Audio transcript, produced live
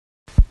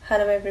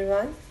Hello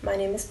everyone, my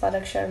name is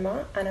Palak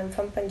Sharma and I'm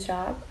from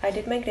Punjab. I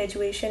did my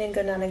graduation in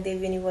Guru Nanak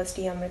Dev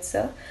University,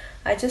 Amritsar.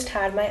 I just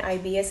had my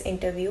IBS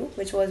interview,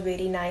 which was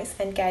very nice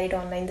and carried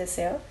online this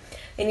year.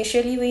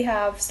 Initially, we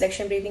have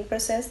selection briefing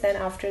process, then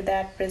after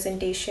that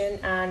presentation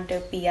and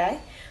PI.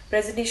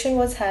 Presentation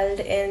was held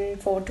in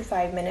 4 to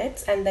 5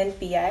 minutes and then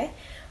PI.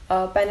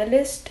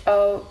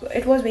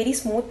 It was very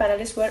smooth.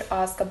 Panelists were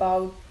asked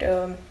about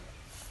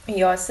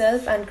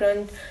yourself and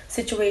current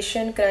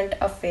situation, current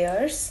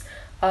affairs.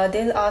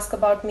 They'll ask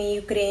about me,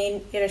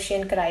 Ukraine,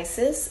 Russian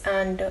crisis,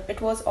 and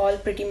it was all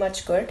pretty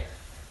much good.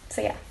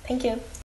 So yeah, thank you.